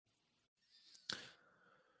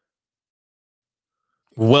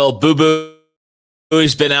Well, Boo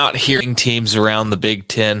Boo's been out hearing teams around the Big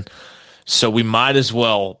Ten, so we might as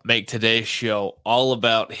well make today's show all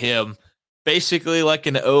about him, basically like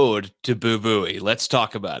an ode to Boo Buie. Let's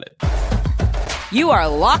talk about it. You are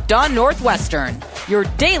Locked On Northwestern, your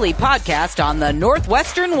daily podcast on the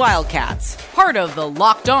Northwestern Wildcats, part of the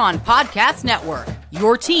Locked On Podcast Network,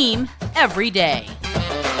 your team every day.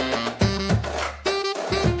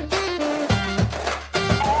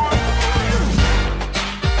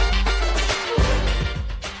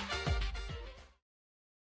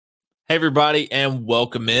 Hey, everybody, and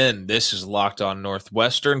welcome in. This is Locked On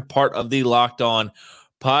Northwestern, part of the Locked On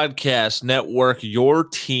Podcast Network, your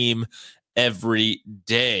team every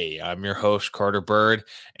day. I'm your host, Carter Bird,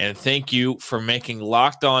 and thank you for making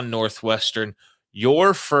Locked On Northwestern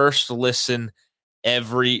your first listen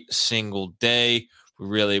every single day. We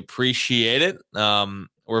really appreciate it. We're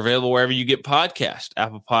available wherever you get podcasts,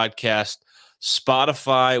 Apple Podcast,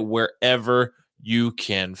 Spotify, wherever you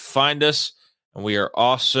can find us. And we are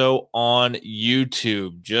also on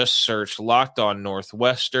YouTube. Just search Locked On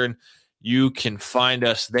Northwestern. You can find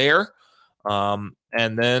us there. And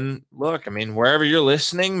then, look, wherever you're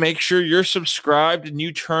listening, make sure you're subscribed and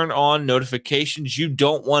you turn on notifications. You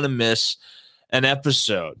don't want to miss an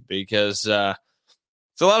episode because it's a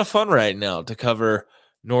lot of fun right now to cover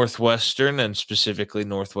Northwestern and specifically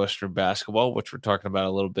Northwestern basketball, which we're talking about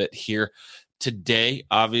a little bit here today,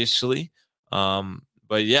 obviously.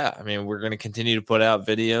 But yeah, we're going to continue to put out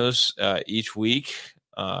videos each week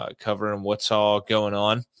covering what's all going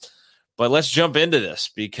on. But let's jump into this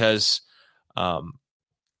because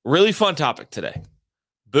really fun topic today.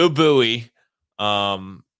 Boo Buie,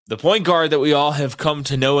 the point guard that we all have come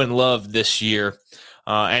to know and love this year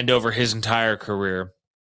and over his entire career.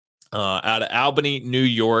 Out of Albany, New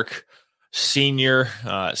York, senior,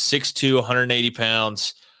 6'2", 180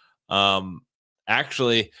 pounds.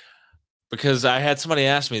 Actually, because I had somebody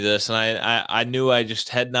ask me this, and I knew I just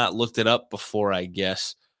had not looked it up before, I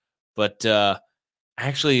guess. But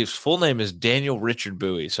actually, his full name is Daniel Richard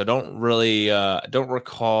Buie. So I don't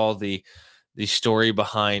recall the story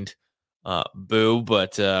behind Boo,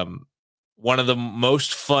 but one of the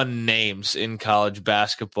most fun names in college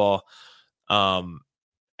basketball.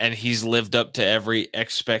 And he's lived up to every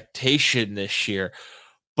expectation this year.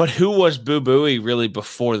 But who was Boo Buie really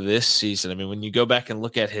before this season? When you go back and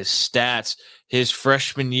look at his stats, his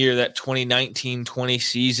freshman year, that 2019-20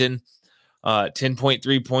 season,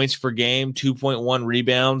 10.3 points per game, 2.1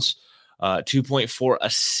 rebounds, 2.4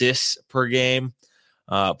 assists per game,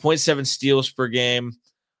 0.7 steals per game.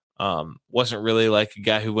 Wasn't really like a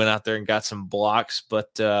guy who went out there and got some blocks,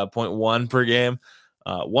 but 0.1 per game,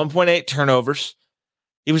 1.8 turnovers.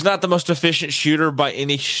 He was not the most efficient shooter by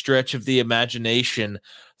any stretch of the imagination.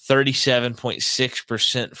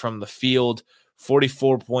 37.6% from the field,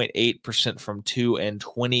 44.8% from two, and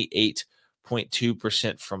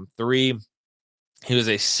 28.2% from three. He was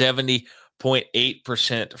a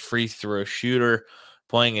 70.8% free throw shooter,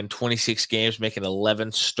 playing in 26 games, making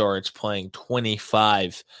 11 starts, playing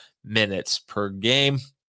 25 minutes per game.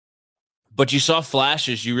 But you saw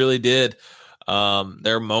flashes. You really did.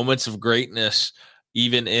 There are moments of greatness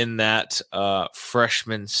even in that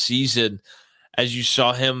freshman season, as you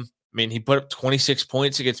saw him. He put up 26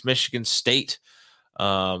 points against Michigan State,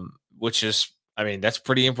 which is, that's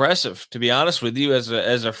pretty impressive, to be honest with you, as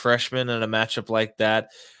a freshman in a matchup like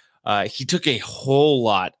that. He took a whole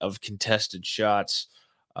lot of contested shots,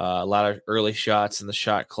 a lot of early shots in the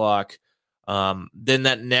shot clock. Then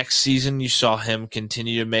that next season, you saw him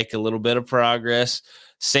continue to make a little bit of progress.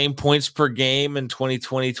 Same points per game in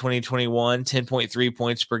 2020, 2021, 10.3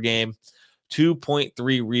 points per game,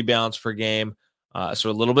 2.3 rebounds per game.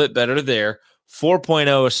 So a little bit better there.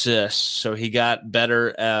 4.0 assists. So he got better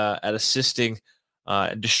at assisting,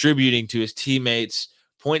 distributing to his teammates.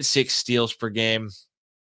 0.6 steals per game,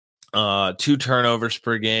 2 turnovers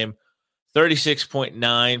per game,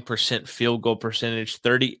 36.9% field goal percentage,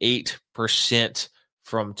 38%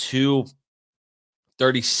 from two,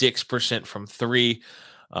 36% from three.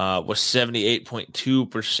 Was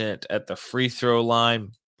 78.2% at the free throw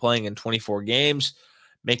line, playing in 24 games,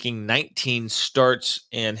 making 19 starts,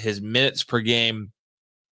 and his minutes per game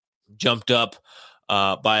jumped up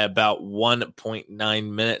by about 1.9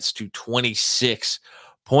 minutes to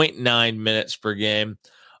 26.9 minutes per game.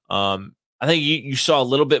 I think you saw a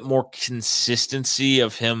little bit more consistency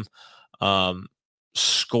of him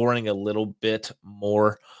scoring a little bit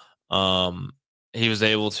more. He was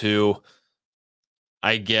able to,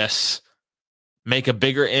 I guess, make a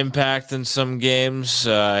bigger impact in some games.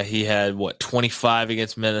 He had 25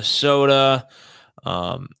 against Minnesota.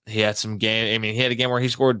 He had some game. He had a game where he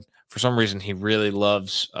scored For some reason, he really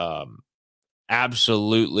loves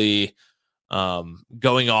absolutely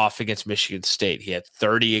going off against Michigan State. He had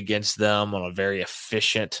 30 against them on a very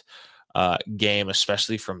efficient game,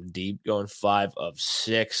 especially from deep, going 5 of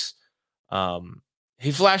 6.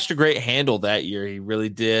 He flashed a great handle that year. He really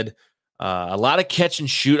did. A lot of catch and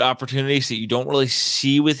shoot opportunities that you don't really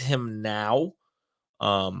see with him now.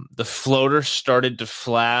 The floater started to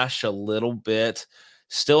flash a little bit.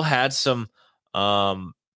 Still had some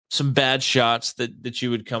bad shots that you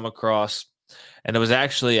would come across. And it was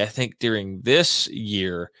actually, I think, during this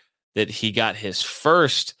year that he got his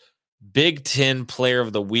first Big Ten Player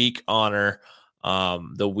of the Week honor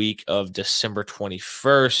the week of December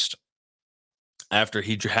 21st, after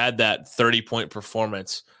he had that 30-point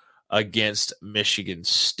performance against Michigan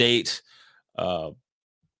State. So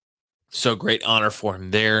great honor for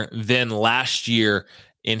him there. Then last year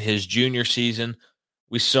in his junior season,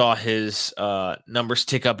 we saw his numbers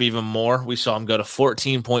tick up even more. We saw him go to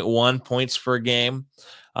 14.1 points per game,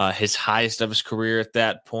 his highest of his career at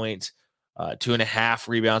that point. 2.5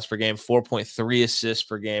 rebounds per game, 4.3 assists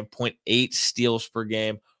per game, 0.8 steals per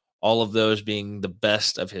game, all of those being the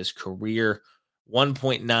best of his career.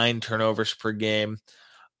 1.9 turnovers per game,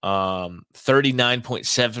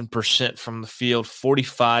 39.7% from the field,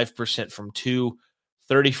 45% from 2,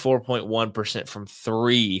 34.1% from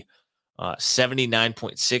 3,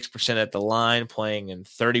 79.6% at the line, playing in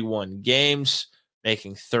 31 games,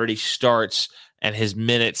 making 30 starts, and his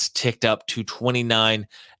minutes ticked up to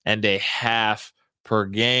 29.5 per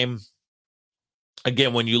game.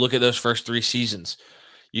 Again, when you look at those first 3 seasons,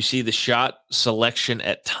 you see the shot selection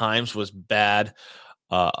at times was bad,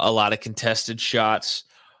 a lot of contested shots,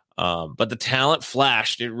 but the talent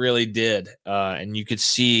flashed. It really did, and you could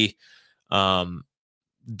see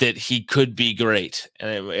that he could be great,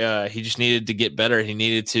 and he just needed to get better. He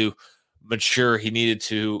needed to mature. He needed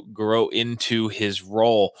to grow into his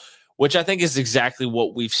role, which I think is exactly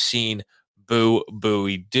what we've seen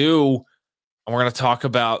Buie do. And we're going to talk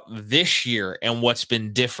about this year and what's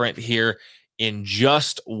been different here in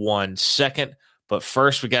just 1 second. But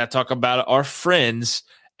first, we got to talk about our friends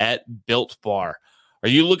at Built Bar. Are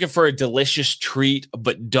you looking for a delicious treat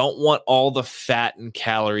but don't want all the fat and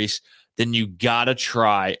calories? Then you got to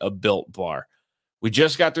try a Built Bar. We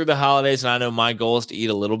just got through the holidays, and I know my goal is to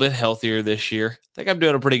eat a little bit healthier this year. I think I'm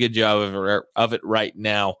doing a pretty good job of it right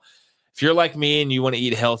now. If you're like me and you want to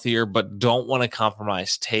eat healthier but don't want to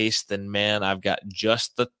compromise taste, then man, I've got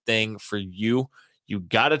just the thing for you. You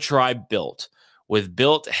got to try Built. With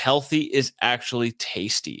Built, healthy is actually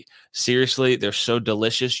tasty. Seriously, they're so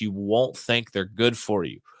delicious you won't think they're good for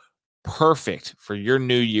you. Perfect for your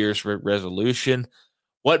New Year's resolution.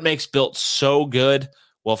 What makes Built so good?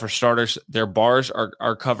 Well, for starters, their bars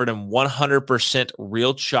are covered in 100%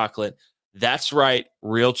 real chocolate. That's right,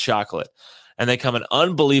 real chocolate. And they come in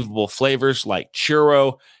unbelievable flavors like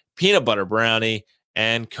churro, peanut butter brownie,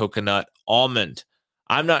 and coconut almond.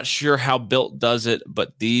 I'm not sure how Built does it,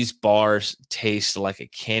 but these bars taste like a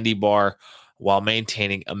candy bar while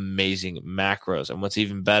maintaining amazing macros. And what's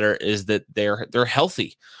even better is that they're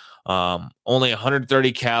healthy. Only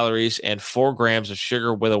 130 calories and 4 grams of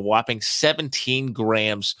sugar with a whopping 17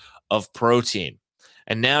 grams of protein.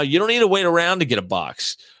 And now you don't need to wait around to get a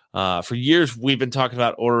box. For years, we've been talking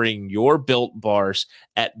about ordering your Built bars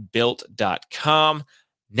at Built.com.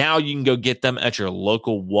 Now you can go get them at your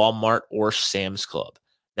local Walmart or Sam's Club.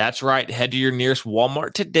 That's right. Head to your nearest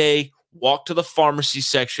Walmart today, walk to the pharmacy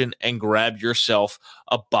section, and grab yourself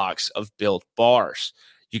a box of Built bars.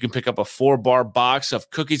 You can pick up a 4-bar box of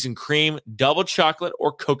cookies and cream, double chocolate,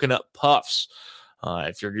 or coconut puffs.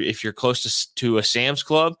 If you're close to a Sam's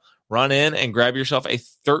Club, run in and grab yourself a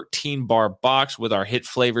 13-bar box with our hit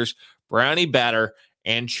flavors, brownie batter,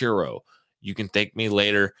 and churro. You can thank me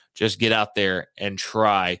later. Just get out there and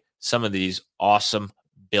try some of these awesome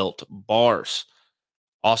Built bars.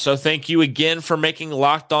 Also, thank you again for making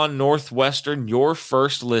Locked On Northwestern your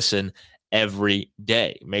first listen every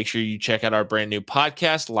day. Make sure you check out our brand new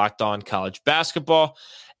podcast, Locked On College Basketball.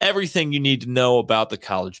 Everything you need to know about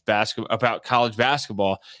college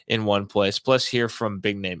basketball in one place. Plus, hear from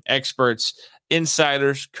big name experts,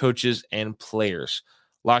 insiders, coaches, and players.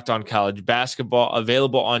 Locked On College Basketball,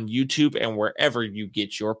 available on YouTube and wherever you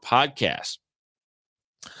get your podcasts.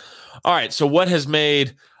 All right, so what has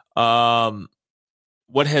made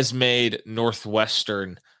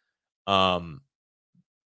Northwestern, what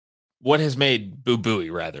has made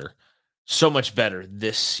Buie rather so much better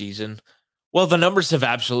this season? Well, the numbers have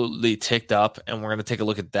absolutely ticked up, and we're going to take a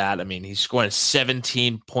look at that. I mean, he's scoring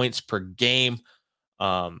 17 points per game,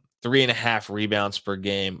 3.5 rebounds per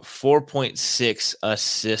game, 4.6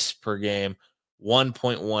 assists per game,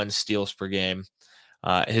 1.1 steals per game.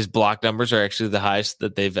 His block numbers are actually the highest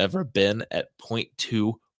that they've ever been at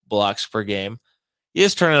 0.2 blocks per game. He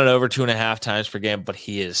is turning it over 2.5 times per game, but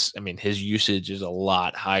his usage is a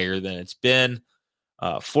lot higher than it's been.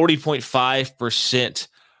 40.5%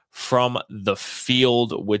 from the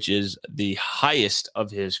field, which is the highest of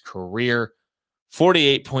his career.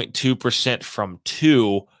 48.2% from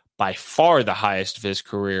two, by far the highest of his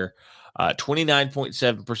career.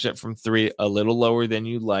 29.7% from three, a little lower than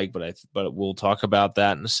you'd like, but we'll talk about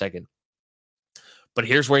that in a second. But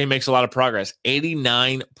here's where he makes a lot of progress.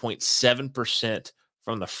 89.7%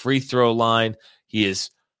 from the free throw line. He is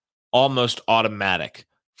almost automatic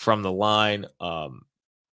from the line.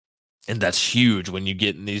 And that's huge when you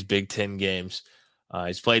get in these Big Ten games.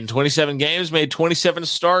 He's played in 27 games, made 27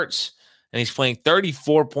 starts, and he's playing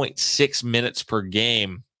 34.6 minutes per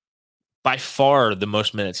game. By far the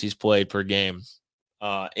most minutes he's played per game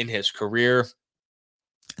in his career.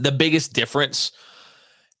 The biggest difference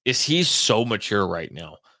is he's so mature right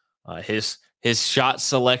now. His shot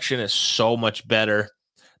selection is so much better.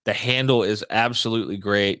 The handle is absolutely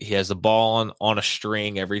great. He has the ball on a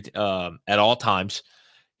string at all times.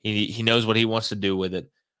 He knows what he wants to do with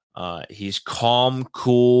it. He's calm,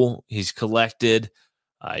 cool. He's collected.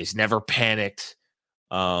 He's never panicked.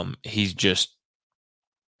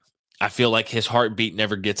 I feel like his heartbeat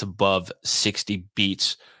never gets above 60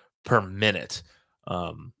 beats per minute.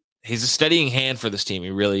 He's a steadying hand for this team. He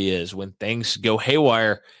really is. When things go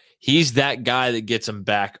haywire, he's that guy that gets them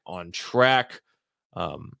back on track.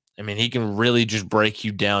 He can really just break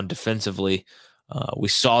you down defensively. We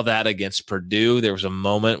saw that against Purdue. There was a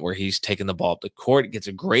moment where he's taking the ball up the court, gets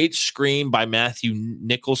a great screen by Matthew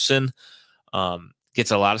Nicholson, gets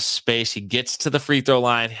a lot of space. He gets to the free throw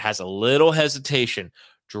line, has a little hesitation,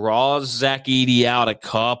 draws Zach Edey out a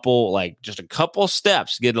couple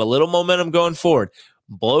steps, get a little momentum going forward,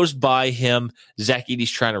 blows by him. Zach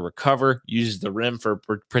Edey's trying to recover, uses the rim for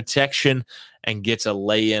protection, and gets a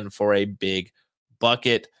lay-in for a big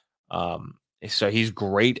bucket. So he's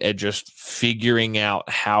great at just figuring out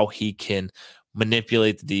how he can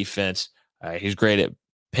manipulate the defense. He's great at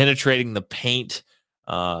penetrating the paint.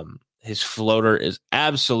 His floater is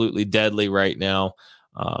absolutely deadly right now.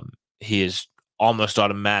 He is almost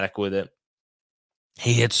automatic with it.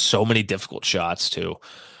 He hits so many difficult shots too.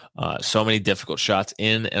 So many difficult shots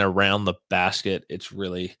in and around the basket. It's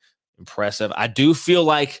really impressive. I do feel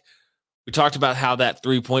like we talked about how that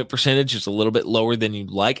 3-point percentage is a little bit lower than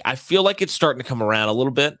you'd like. I feel like it's starting to come around a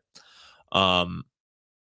little bit.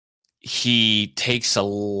 He takes a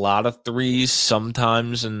lot of threes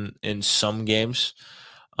sometimes in some games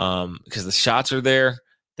because the shots are there.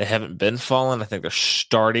 They haven't been falling. I think they're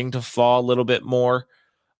starting to fall a little bit more.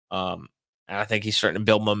 And I think he's starting to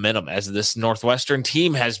build momentum as this Northwestern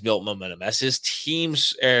team has built momentum. As his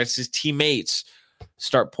teammates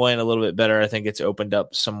start playing a little bit better, I think it's opened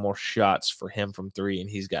up some more shots for him from three, and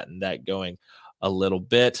he's gotten that going a little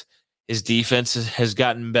bit. His defense has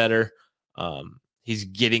gotten better. He's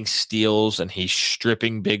getting steals, and he's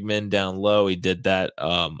stripping big men down low. He did that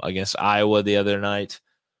against Iowa the other night.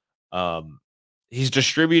 He's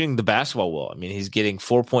distributing the basketball well. He's getting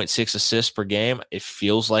 4.6 assists per game. It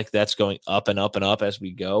feels like that's going up and up and up as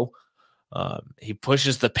we go. He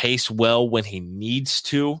pushes the pace well when he needs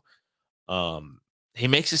to. He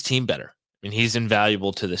makes his team better. He's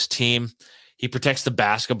invaluable to this team. He protects the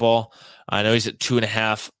basketball. I know he's at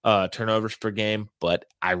 2.5 turnovers per game, but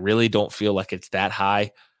I really don't feel like it's that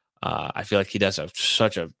high. I feel like he does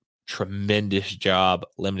such a tremendous job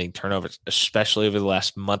limiting turnovers, especially over the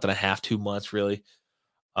last month and a half, 2 months, really.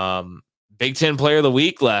 Big Ten Player of the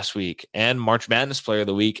Week last week and March Madness Player of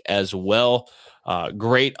the Week as well.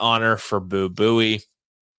 Great honor for Buie.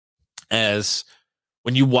 As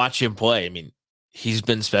when you watch him play, he's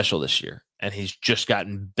been special this year, and he's just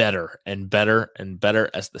gotten better and better and better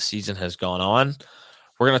as the season has gone on.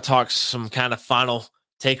 We're going to talk some kind of final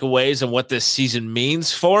takeaways and what this season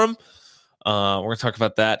means for him. We're going to talk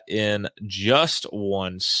about that in just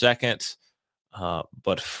 1 second.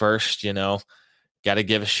 But first, got to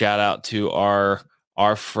give a shout out to our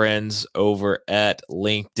friends over at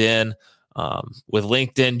LinkedIn. With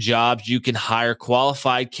LinkedIn Jobs, you can hire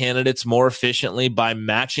qualified candidates more efficiently by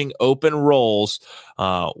matching open roles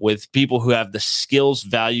with people who have the skills,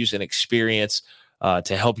 values, and experience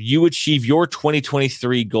to help you achieve your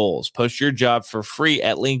 2023 goals. Post your job for free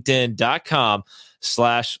at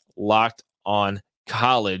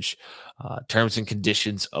linkedin.com/lockedoncollege. Terms and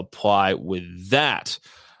conditions apply with that.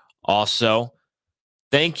 Also,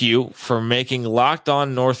 thank you for making Locked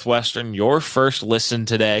On Northwestern your first listen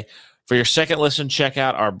today. For your second listen, check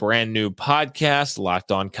out our brand new podcast,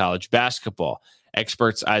 Locked On College Basketball.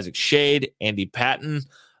 Experts Isaac Shade, Andy Patton,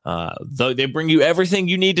 though they bring you everything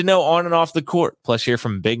you need to know on and off the court, plus hear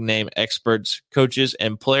from big-name experts, coaches,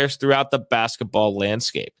 and players throughout the basketball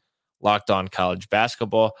landscape. Locked On College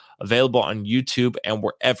Basketball, available on YouTube and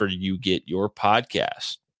wherever you get your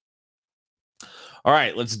podcast. All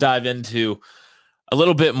right, let's dive into a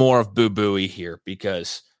little bit more of Buie here,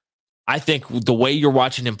 because I think the way you're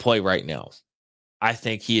watching him play right now, I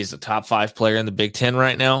think he is a top 5 player in the Big Ten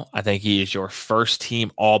right now. I think he is your first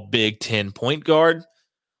team all Big Ten point guard.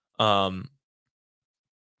 And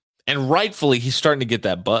rightfully, he's starting to get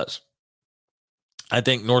that buzz. I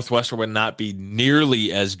think Northwestern would not be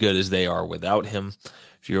nearly as good as they are without him.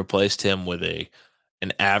 If you replaced him with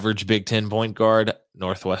an average Big Ten point guard,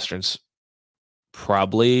 Northwestern's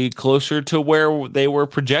probably closer to where they were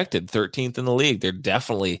projected, 13th in the league. They're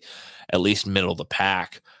definitely at least middle of the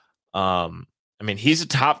pack. I mean, he's a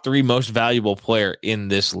top 3 most valuable player in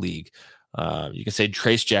this league. You can say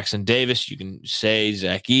Trace Jackson Davis. You can say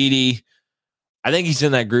Zach Edey. I think he's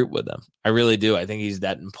in that group with them. I really do. I think he's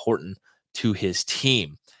that important to his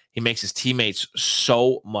team. He makes his teammates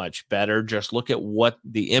so much better. Just look at what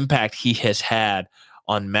the impact he has had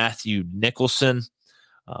on Matthew Nicholson.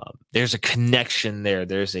 There's a connection there.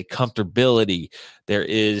 There's a comfortability. There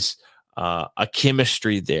is a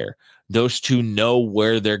chemistry there. Those two know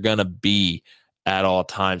where they're going to be at all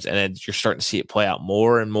times. And then you're starting to see it play out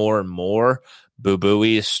more and more and more.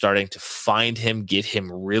 Buie is starting to find him, get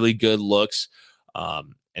him really good looks.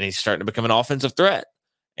 And he's starting to become an offensive threat.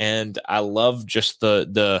 And I love just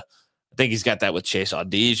I think he's got that with Chase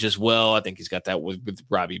Audige as well. I think he's got that with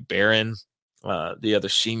Robbie Barron, the other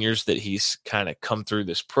seniors that he's kind of come through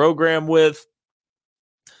this program with.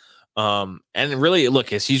 And really,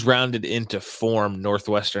 look, as he's rounded into form,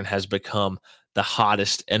 Northwestern has become the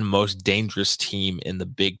hottest and most dangerous team in the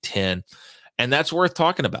Big Ten. And that's worth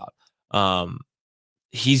talking about.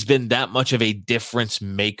 He's been that much of a difference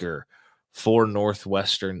maker for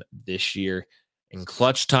Northwestern this year. In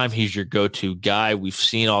clutch time, he's your go-to guy. We've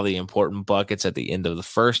seen all the important buckets at the end of the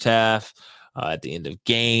first half, at the end of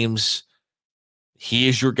games. He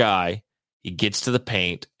is your guy. He gets to the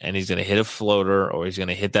paint, and he's going to hit a floater, or he's going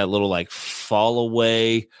to hit that little fall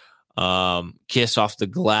away kiss off the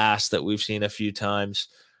glass that we've seen a few times.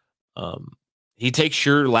 He takes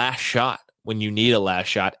your last shot when you need a last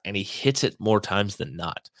shot, and he hits it more times than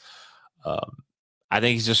not. I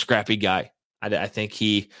think he's a scrappy guy. I think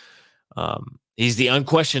he's the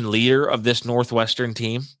unquestioned leader of this Northwestern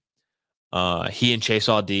team. He and Chase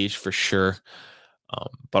Audige for sure.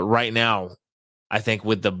 But right now, I think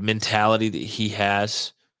with the mentality that he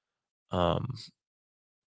has, and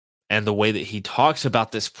the way that he talks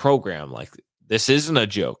about this program, this isn't a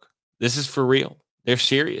joke. This is for real. They're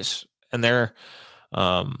serious, and they're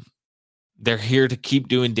here to keep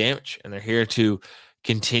doing damage, and they're here to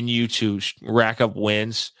continue to rack up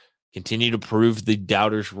wins, continue to prove the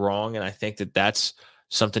doubters wrong. And I think that that's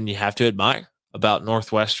something you have to admire about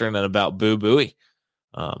Northwestern and about Buie.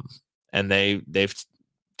 And they've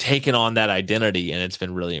taken on that identity, and it's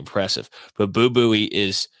been really impressive. But Buie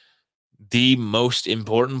is the most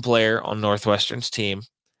important player on Northwestern's team.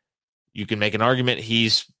 You can make an argument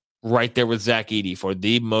he's right there with Zach Edey for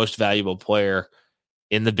the most valuable player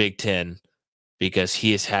in the Big Ten, because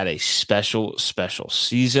he has had a special, special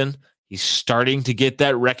season. He's starting to get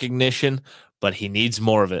that recognition, but he needs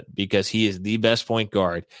more of it, because he is the best point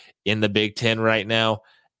guard in the Big Ten right now.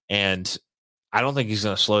 And I don't think he's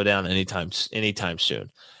going to slow down anytime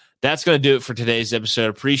soon. That's going to do it for today's episode.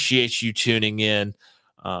 Appreciate you tuning in.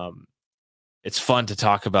 It's fun to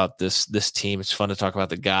talk about this team. It's fun to talk about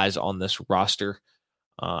the guys on this roster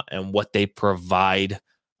and what they provide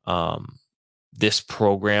this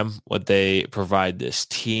program, what they provide this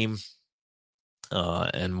team,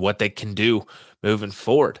 and what they can do moving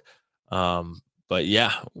forward. But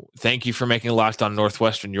yeah, thank you for making Locked On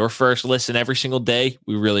Northwestern your first listen every single day.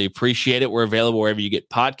 We really appreciate it. We're available wherever you get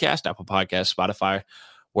podcasts, Apple Podcasts, Spotify,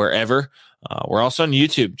 wherever. We're also on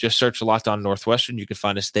YouTube. Just search Locked On Northwestern. You can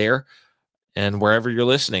find us there. And wherever you're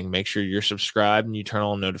listening, make sure you're subscribed and you turn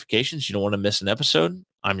on notifications. You don't want to miss an episode.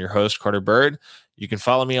 I'm your host, Carter Bird. You can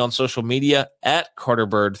follow me on social media at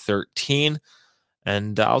CarterBird13.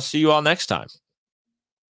 And I'll see you all next time.